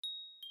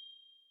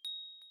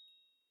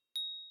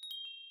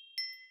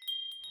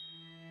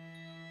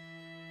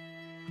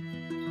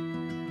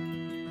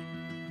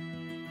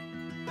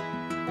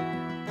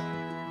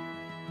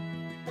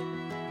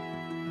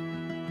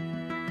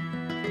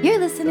You're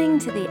listening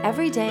to the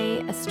Everyday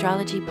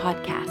Astrology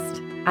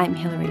Podcast. I'm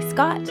Hilary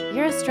Scott,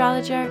 your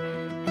astrologer,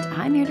 and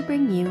I'm here to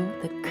bring you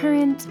the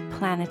current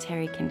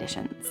planetary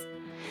conditions.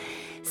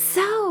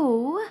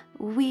 So,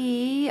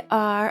 we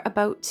are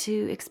about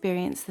to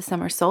experience the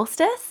summer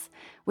solstice,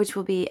 which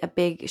will be a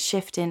big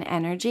shift in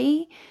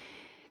energy.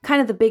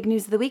 Kind of the big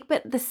news of the week,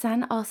 but the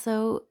sun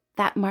also,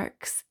 that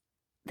marks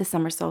the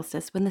summer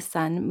solstice when the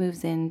sun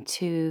moves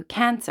into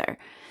Cancer.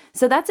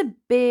 So that's a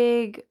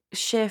big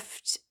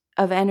shift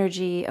of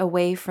energy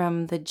away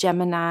from the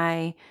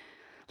Gemini,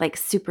 like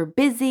super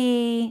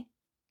busy,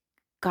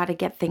 got to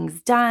get things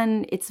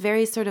done. It's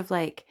very sort of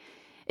like,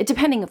 it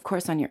depending, of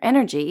course, on your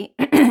energy.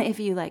 If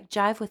you like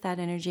jive with that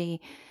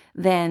energy,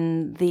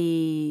 then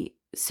the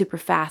super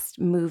fast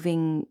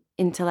moving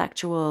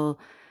intellectual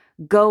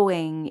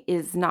going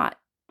is not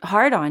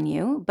hard on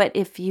you. But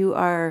if you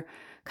are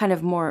kind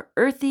of more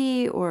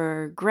earthy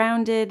or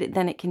grounded,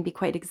 then it can be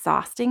quite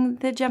exhausting,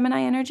 the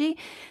Gemini energy.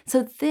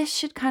 So this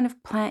should kind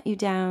of plant you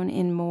down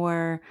in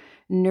more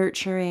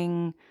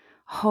nurturing,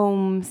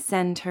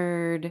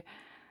 home-centered,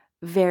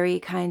 very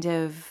kind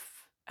of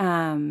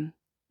the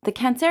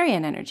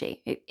Cancerian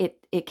energy.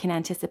 It can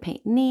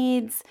anticipate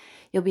needs.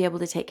 You'll be able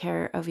to take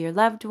care of your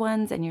loved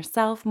ones and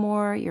yourself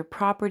more, your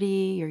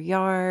property, your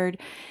yard,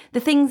 the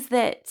things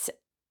that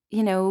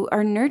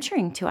are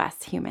nurturing to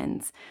us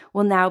humans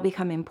will now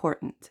become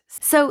important.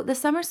 So the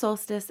summer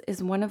solstice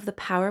is one of the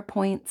power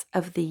points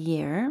of the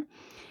year,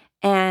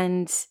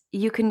 and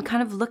you can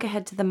kind of look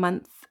ahead to the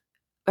month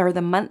or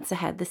the months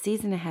ahead, the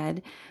season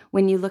ahead,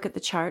 when you look at the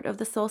chart of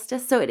the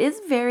solstice. So it is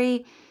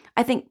very,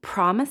 I think,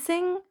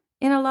 promising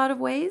in a lot of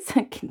ways,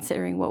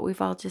 considering what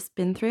we've all just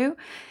been through.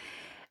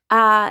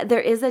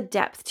 There is a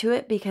depth to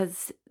it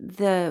because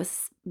the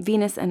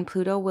Venus and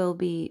Pluto will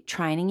be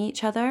trining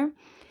each other.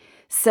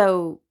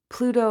 So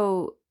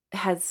Pluto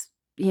has,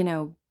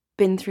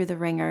 been through the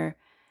ringer,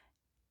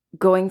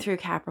 going through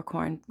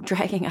Capricorn,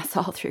 dragging us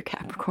all through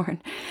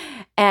Capricorn.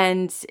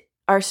 And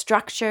our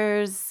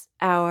structures,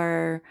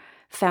 our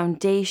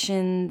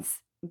foundations,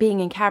 being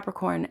in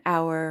Capricorn,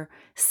 our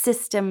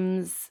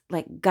systems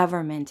like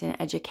government and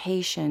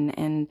education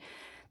and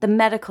the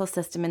medical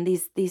system and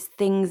these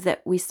things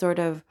that we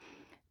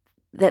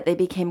that they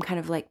became kind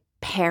of like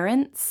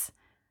parents,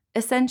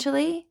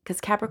 essentially,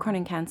 because Capricorn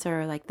and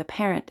Cancer are like the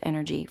parent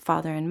energy,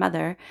 father and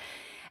mother.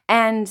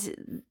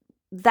 And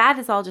that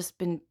has all just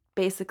been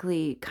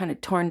basically kind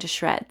of torn to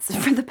shreds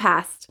for the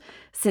past,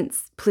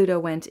 since Pluto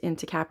went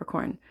into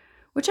Capricorn,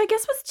 which I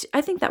guess I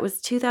think that was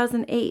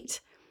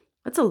 2008.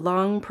 That's a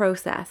long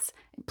process.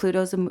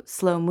 Pluto's a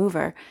slow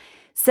mover.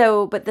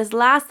 So, but this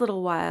last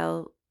little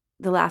while,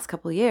 the last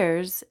couple of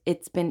years,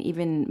 it's been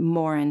even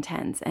more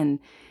intense, and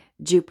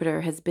Jupiter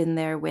has been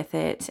there with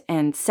it,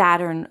 and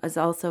Saturn has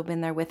also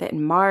been there with it,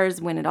 and Mars,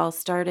 when it all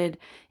started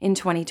in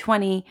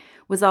 2020,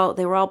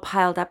 they were all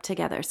piled up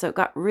together. So it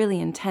got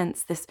really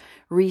intense, this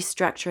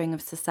restructuring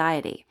of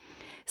society.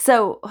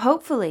 So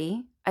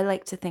hopefully, I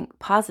like to think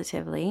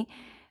positively,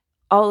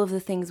 all of the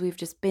things we've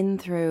just been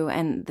through,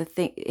 and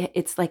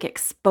it's like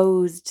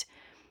exposed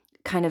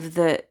kind of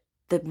the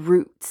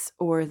roots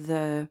or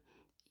the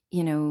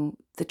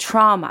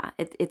trauma.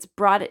 It's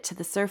brought it to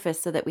the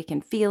surface so that we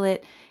can feel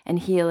it and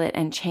heal it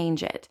and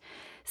change it.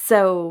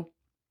 So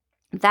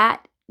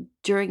that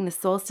during the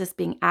solstice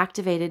being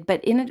activated,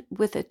 but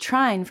with a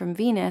trine from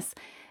Venus,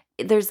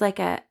 there's like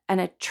an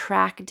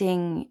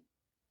attracting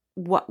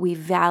what we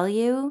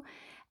value,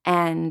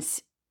 and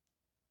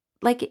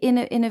like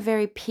in a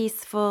very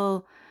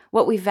peaceful,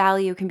 what we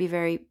value can be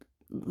very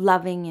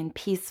loving and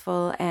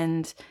peaceful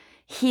and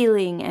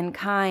healing and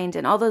kind,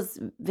 and all those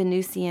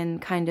Venusian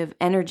kind of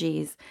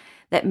energies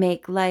that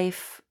make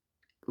life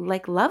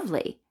like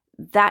lovely,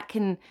 that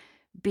can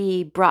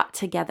be brought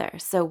together.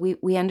 So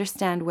we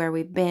understand where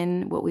we've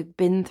been, what we've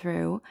been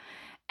through,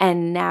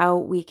 and now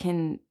we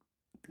can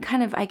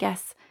kind of, I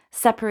guess,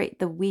 separate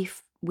the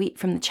wheat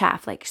from the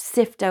chaff, like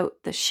sift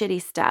out the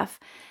shitty stuff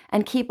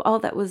and keep all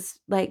that was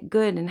like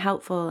good and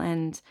helpful.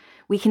 And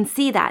we can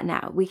see that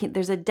now.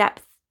 There's a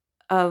depth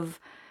of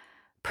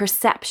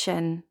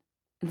perception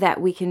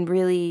that we can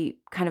really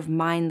kind of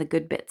mine the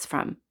good bits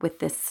from with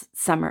this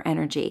summer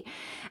energy.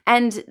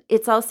 And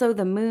it's also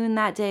the moon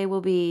that day will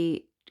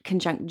be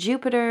conjunct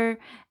Jupiter,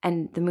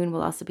 and the moon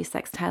will also be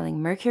sextiling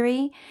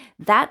Mercury.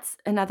 That's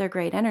another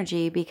great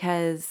energy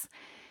because,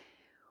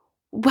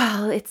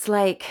 well, it's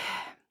like,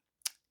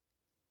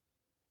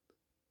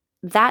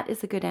 that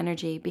is a good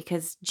energy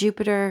because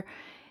Jupiter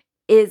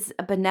is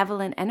a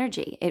benevolent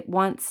energy. It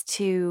wants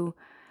to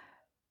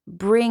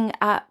bring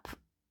up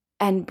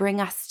and bring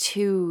us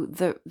to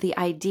the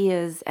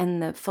ideas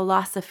and the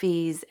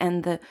philosophies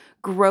and the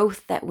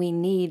growth that we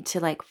need to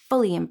like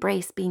fully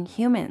embrace being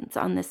humans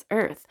on this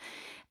earth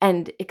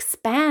and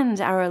expand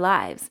our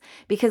lives.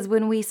 Because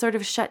when we sort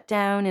of shut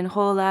down and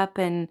hole up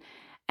and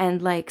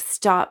like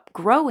stop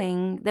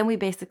growing, then we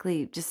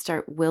basically just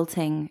start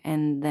wilting,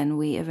 and then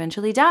we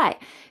eventually die.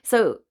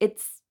 So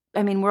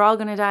we're all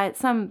going to die at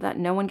that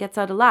no one gets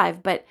out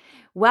alive. But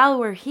while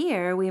we're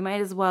here, we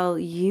might as well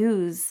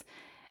use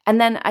And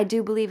then I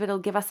do believe it'll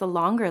give us a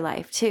longer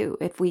life too,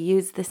 if we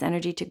use this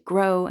energy to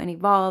grow and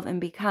evolve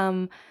and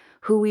become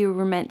who we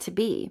were meant to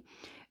be.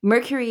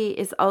 Mercury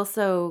is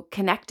also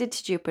connected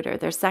to Jupiter.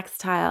 They're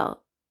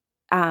sextile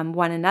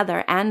one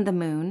another and the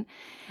moon.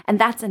 And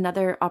that's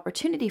another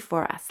opportunity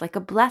for us, like a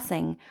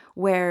blessing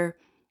where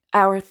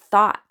our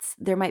thoughts,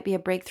 there might be a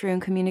breakthrough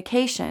in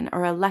communication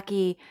or a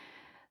lucky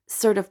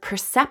sort of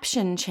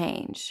perception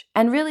change.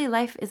 And really,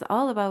 life is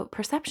all about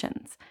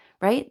perceptions,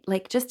 right?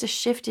 Like just a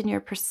shift in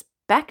your perspective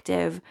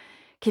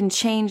can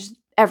change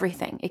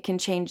everything. It can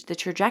change the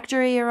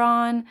trajectory you're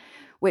on,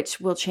 which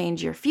will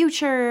change your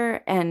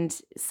future. And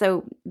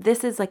so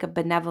this is like a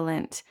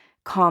benevolent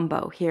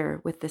combo here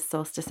with this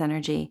solstice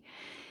energy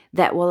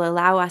that will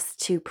allow us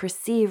to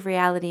perceive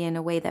reality in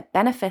a way that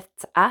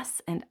benefits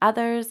us and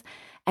others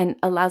and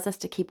allows us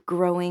to keep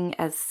growing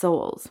as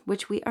souls,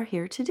 which we are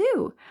here to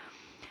do.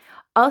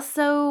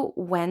 Also,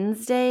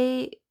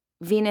 Wednesday,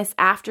 Venus,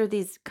 after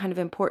these kind of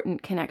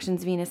important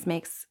connections Venus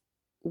makes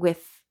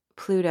with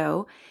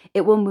Pluto,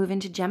 it will move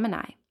into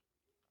Gemini.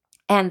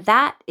 And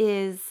that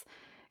is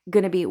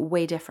going to be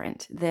way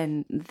different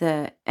than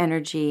the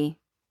energy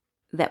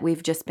that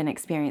we've just been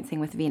experiencing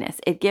with Venus.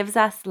 It gives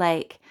us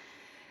like,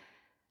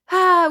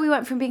 we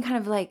went from being kind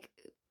of like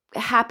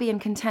happy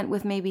and content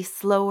with maybe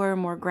slower,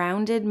 more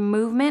grounded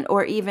movement,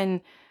 or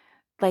even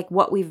like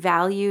what we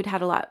valued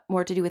had a lot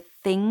more to do with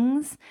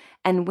things.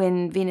 And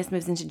when Venus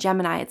moves into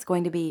Gemini, it's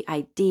going to be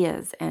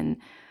ideas and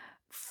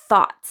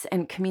thoughts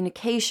and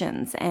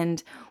communications,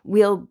 and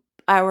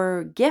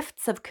our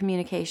gifts of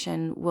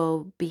communication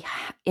will be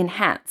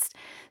enhanced.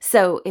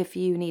 So if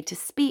you need to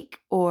speak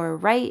or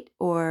write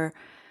or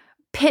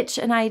pitch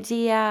an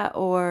idea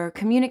or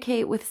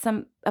communicate with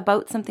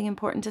about something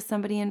important to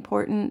somebody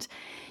important,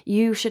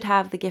 you should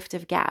have the gift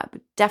of gab.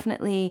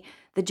 Definitely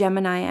the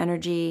Gemini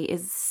energy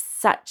is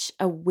such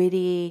a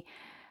witty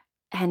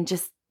and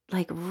just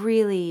like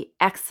really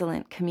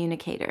excellent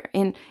communicator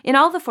in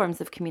all the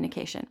forms of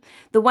communication.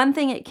 The one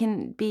thing it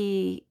can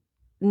be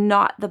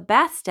not the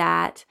best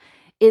at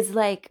is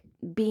like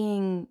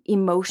being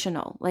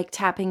emotional, like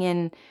tapping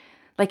in.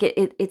 Like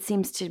it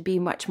seems to be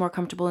much more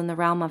comfortable in the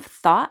realm of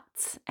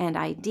thoughts and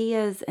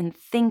ideas and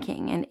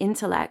thinking and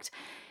intellect.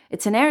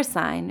 It's an air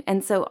sign.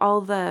 And so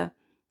all the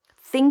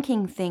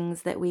thinking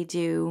things that we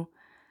do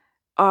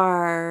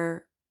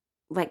are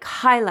like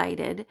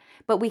highlighted,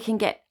 but we can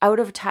get out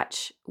of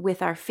touch with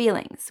our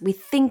feelings. We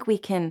think we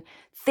can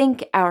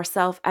think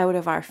ourselves out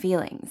of our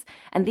feelings.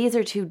 And these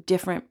are two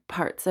different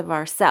parts of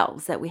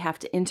ourselves that we have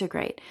to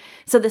integrate.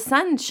 So the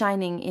sun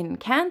shining in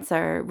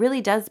Cancer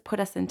really does put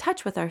us in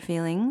touch with our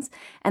feelings.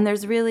 And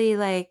there's really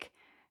like,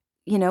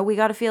 we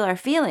got to feel our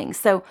feelings.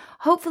 So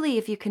hopefully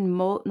if you can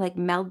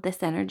meld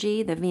this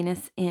energy, the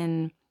Venus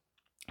in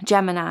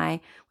Gemini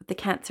with the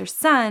Cancer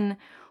sun,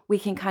 we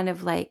can kind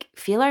of like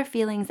feel our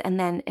feelings and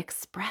then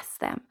express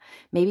them.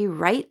 Maybe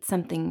write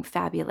something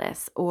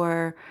fabulous.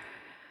 Or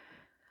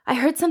I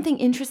heard something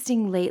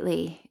interesting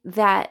lately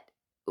that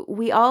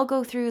we all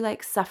go through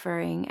like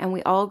suffering and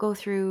we all go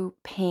through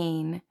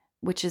pain,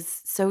 which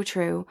is so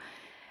true.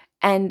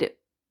 And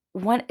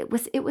it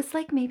was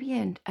like maybe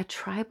a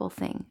tribal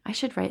thing. I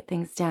should write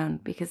things down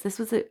because this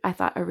was I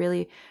thought a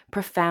really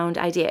profound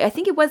idea. I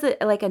think it was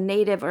like a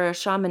native or a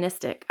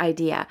shamanistic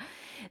idea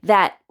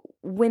that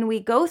when we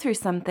go through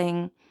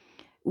something,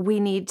 we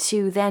need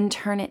to then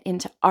turn it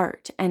into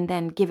art and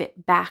then give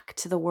it back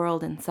to the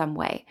world in some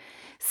way.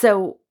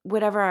 So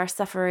whatever our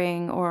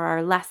suffering or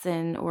our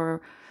lesson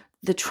or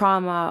the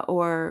trauma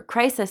or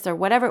crisis or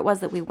whatever it was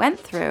that we went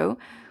through,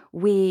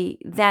 we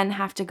then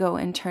have to go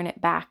and turn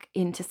it back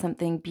into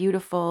something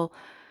beautiful,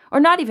 or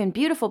not even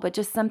beautiful, but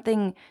just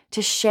something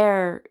to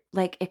share,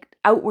 like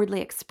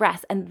outwardly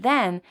express. And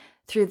then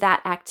through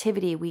that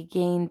activity, we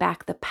gain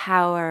back the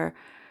power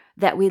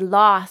that we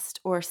lost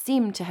or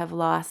seemed to have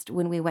lost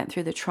when we went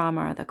through the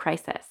trauma or the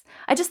crisis.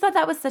 I just thought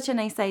that was such a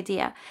nice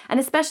idea. And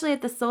especially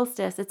at the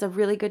solstice, it's a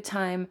really good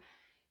time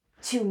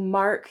to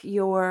mark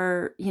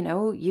your,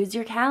 use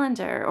your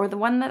calendar or the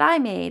one that I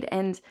made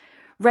and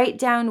write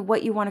down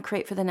what you want to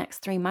create for the next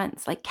 3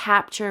 months. Like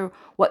capture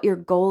what your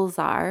goals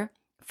are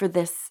for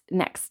this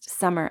next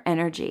summer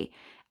energy.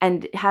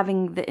 And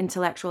having the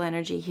intellectual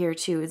energy here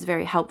too is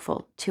very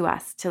helpful to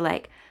us to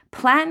like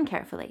plan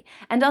carefully.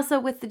 And also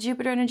with the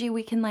Jupiter energy,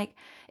 we can like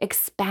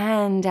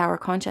expand our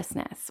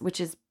consciousness,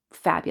 which is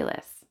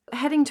fabulous.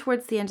 Heading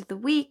towards the end of the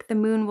week, the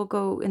moon will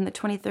go in the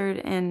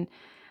 23rd and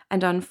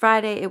on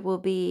Friday it will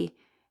be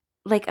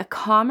like a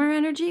calmer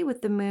energy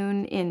with the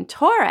moon in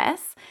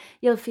Taurus.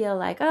 You'll feel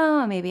like,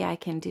 oh, maybe I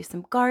can do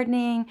some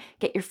gardening,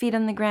 get your feet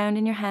on the ground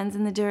and your hands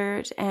in the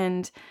dirt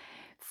and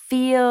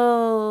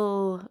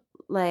feel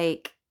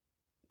like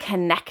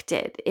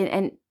connected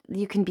and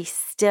you can be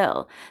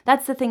still.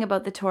 That's the thing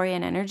about the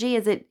Taurian energy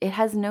is it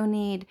has no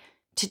need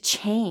to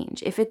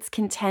change. If it's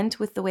content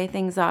with the way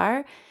things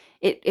are,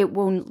 it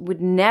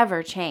would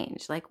never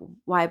change. Like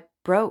why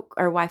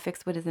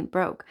fix what isn't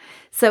broke?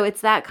 So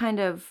it's that kind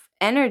of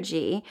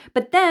energy.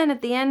 But then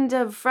at the end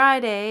of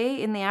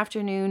Friday in the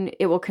afternoon,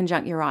 it will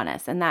conjunct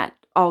Uranus. And that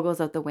all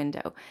goes out the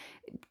window.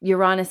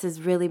 Uranus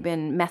has really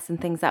been messing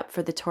things up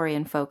for the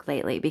Taurian folk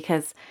lately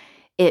because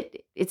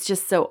it's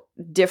just so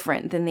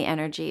different than the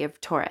energy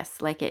of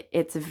Taurus. Like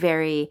it's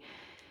very,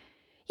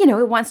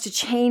 it wants to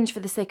change for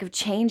the sake of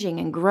changing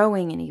and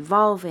growing and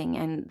evolving,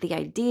 and the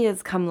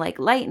ideas come like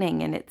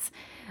lightning, and it's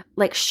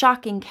like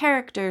shocking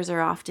characters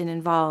are often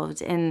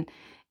involved, and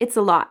it's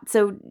a lot.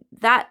 So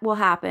that will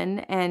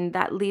happen, and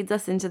that leads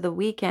us into the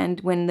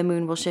weekend when the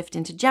moon will shift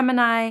into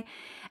Gemini,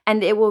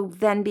 and it will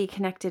then be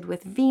connected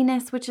with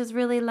Venus, which is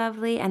really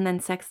lovely, and then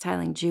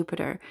sextiling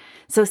Jupiter.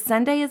 So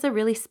Sunday is a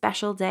really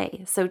special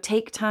day. So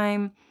take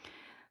time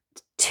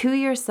to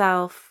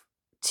yourself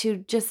to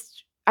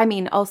just,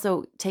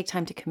 also take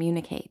time to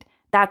communicate.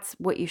 That's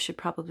what you should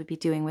probably be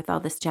doing with all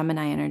this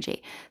Gemini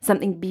energy.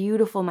 Something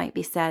beautiful might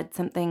be said,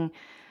 something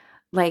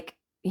like,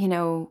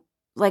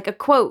 like a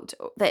quote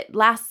that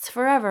lasts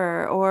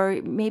forever,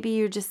 or maybe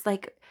you're just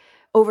like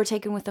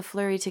overtaken with a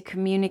flurry to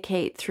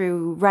communicate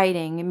through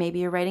writing. Maybe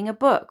you're writing a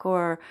book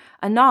or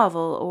a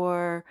novel,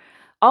 or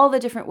all the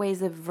different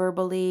ways of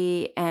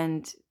verbally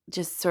and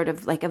just sort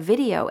of like a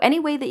video. Any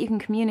way that you can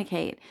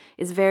communicate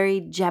is very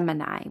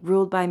Gemini,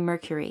 ruled by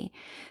Mercury.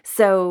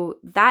 So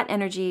that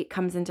energy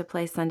comes into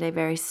play Sunday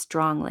very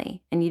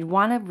strongly, and you'd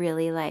want to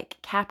really like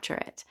capture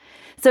it.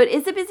 So it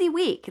is a busy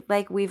week.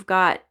 Like we've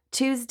got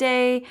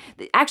Tuesday,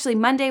 actually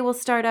Monday will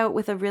start out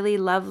with a really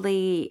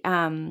lovely,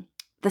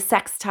 the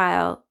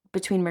sextile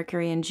between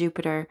Mercury and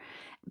Jupiter,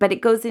 but it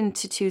goes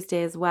into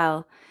Tuesday as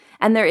well.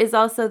 And there is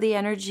also the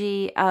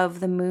energy of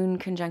the moon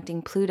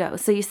conjuncting Pluto.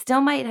 So you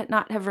still might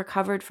not have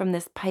recovered from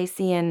this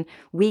Piscean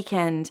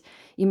weekend.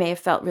 You may have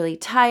felt really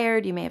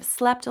tired. You may have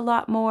slept a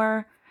lot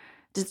more.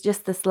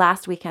 Just this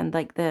last weekend,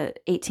 like the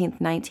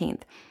 18th,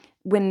 19th.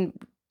 When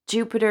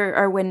Jupiter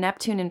or when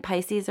Neptune and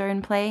Pisces are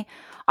in play,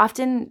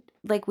 often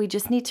like we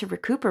just need to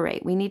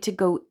recuperate. We need to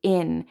go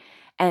in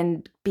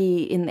and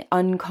be in the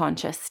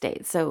unconscious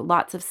state. So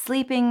lots of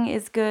sleeping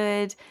is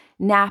good,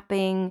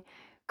 napping,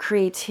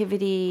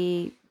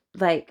 creativity,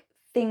 like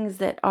things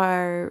that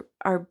are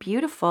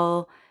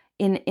beautiful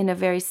in a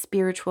very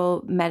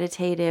spiritual,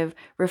 meditative,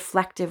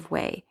 reflective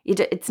way.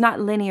 It's not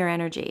linear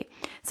energy.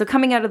 So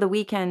coming out of the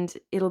weekend,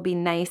 it'll be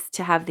nice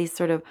to have these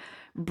sort of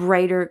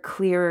brighter,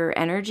 clearer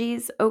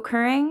energies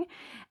occurring.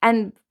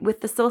 And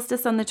with the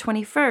solstice on the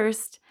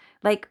 21st,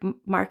 like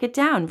mark it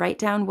down, write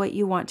down what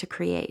you want to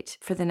create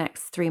for the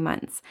next 3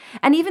 months.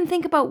 And even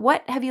think about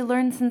what have you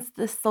learned since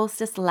the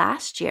solstice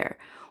last year?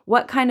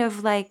 What kind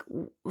of like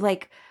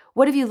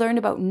what have you learned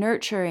about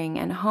nurturing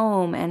and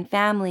home and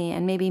family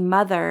and maybe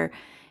mother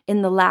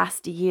in the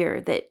last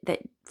year that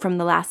from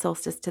the last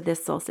solstice to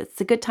this solstice? It's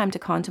a good time to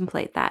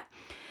contemplate that.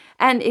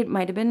 And it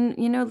might have been,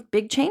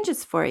 big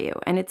changes for you.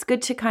 And it's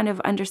good to kind of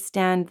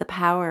understand the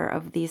power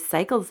of these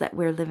cycles that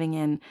we're living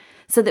in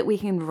so that we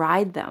can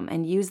ride them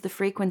and use the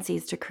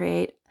frequencies to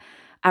create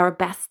our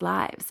best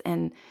lives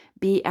and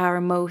be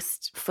our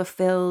most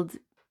fulfilled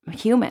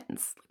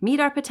humans. Meet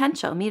our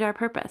potential, meet our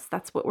purpose.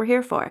 That's what we're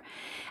here for.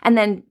 And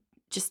then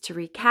just to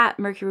recap,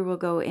 Mercury will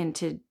go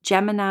into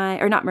Gemini,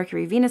 or not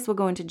Mercury, Venus will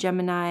go into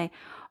Gemini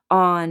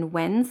on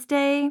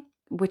Wednesday,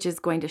 which is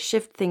going to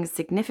shift things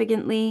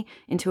significantly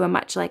into a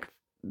much like,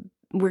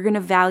 we're going to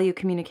value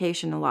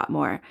communication a lot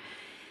more.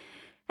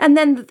 And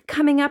then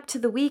coming up to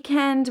the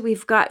weekend,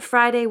 we've got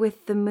Friday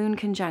with the moon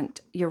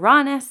conjunct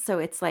Uranus. So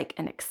it's like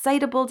an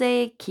excitable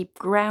day. Keep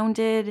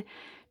grounded.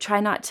 Try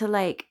not to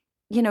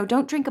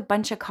don't drink a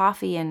bunch of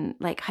coffee and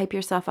like hype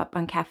yourself up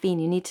on caffeine.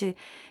 You need to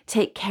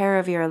take care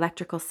of your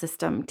electrical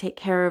system, take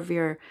care of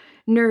your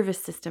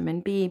nervous system,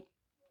 and be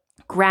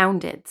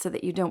grounded so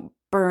that you don't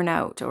burn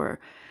out or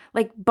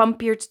like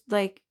bump your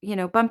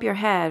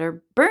head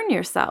or burn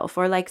yourself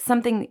or like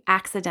something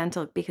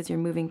accidental because you're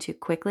moving too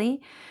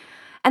quickly.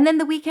 And then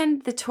the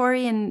weekend, the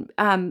Taurian,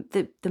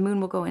 the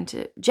moon will go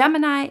into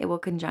Gemini. It will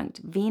conjunct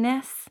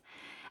Venus.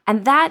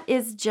 And that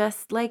is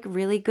just like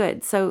really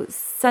good. So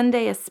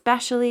Sunday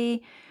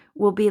especially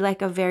will be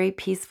like a very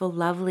peaceful,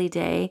 lovely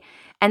day.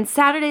 And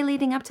Saturday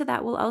leading up to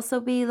that will also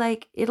be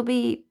like, it'll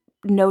be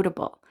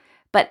notable,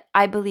 but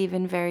I believe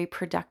in very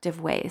productive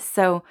ways.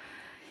 So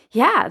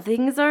yeah,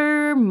 things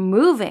are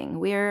moving.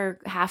 We're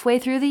halfway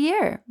through the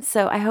year.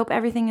 So I hope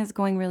everything is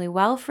going really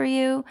well for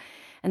you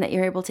and that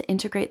you're able to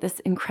integrate this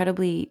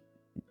incredibly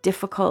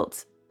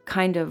difficult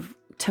kind of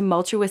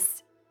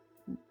tumultuous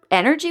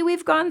energy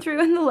we've gone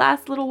through in the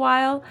last little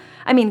while.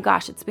 I mean,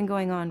 gosh, it's been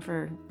going on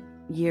for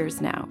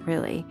years now,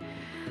 really.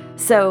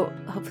 So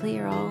hopefully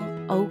you're all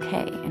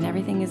okay and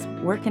everything is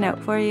working out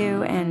for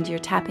you and you're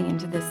tapping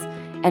into this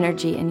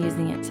energy and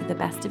using it to the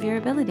best of your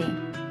ability.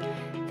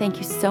 Thank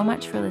you so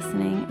much for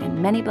listening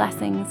and many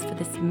blessings for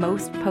this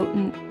most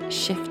potent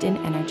shift in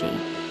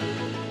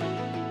energy.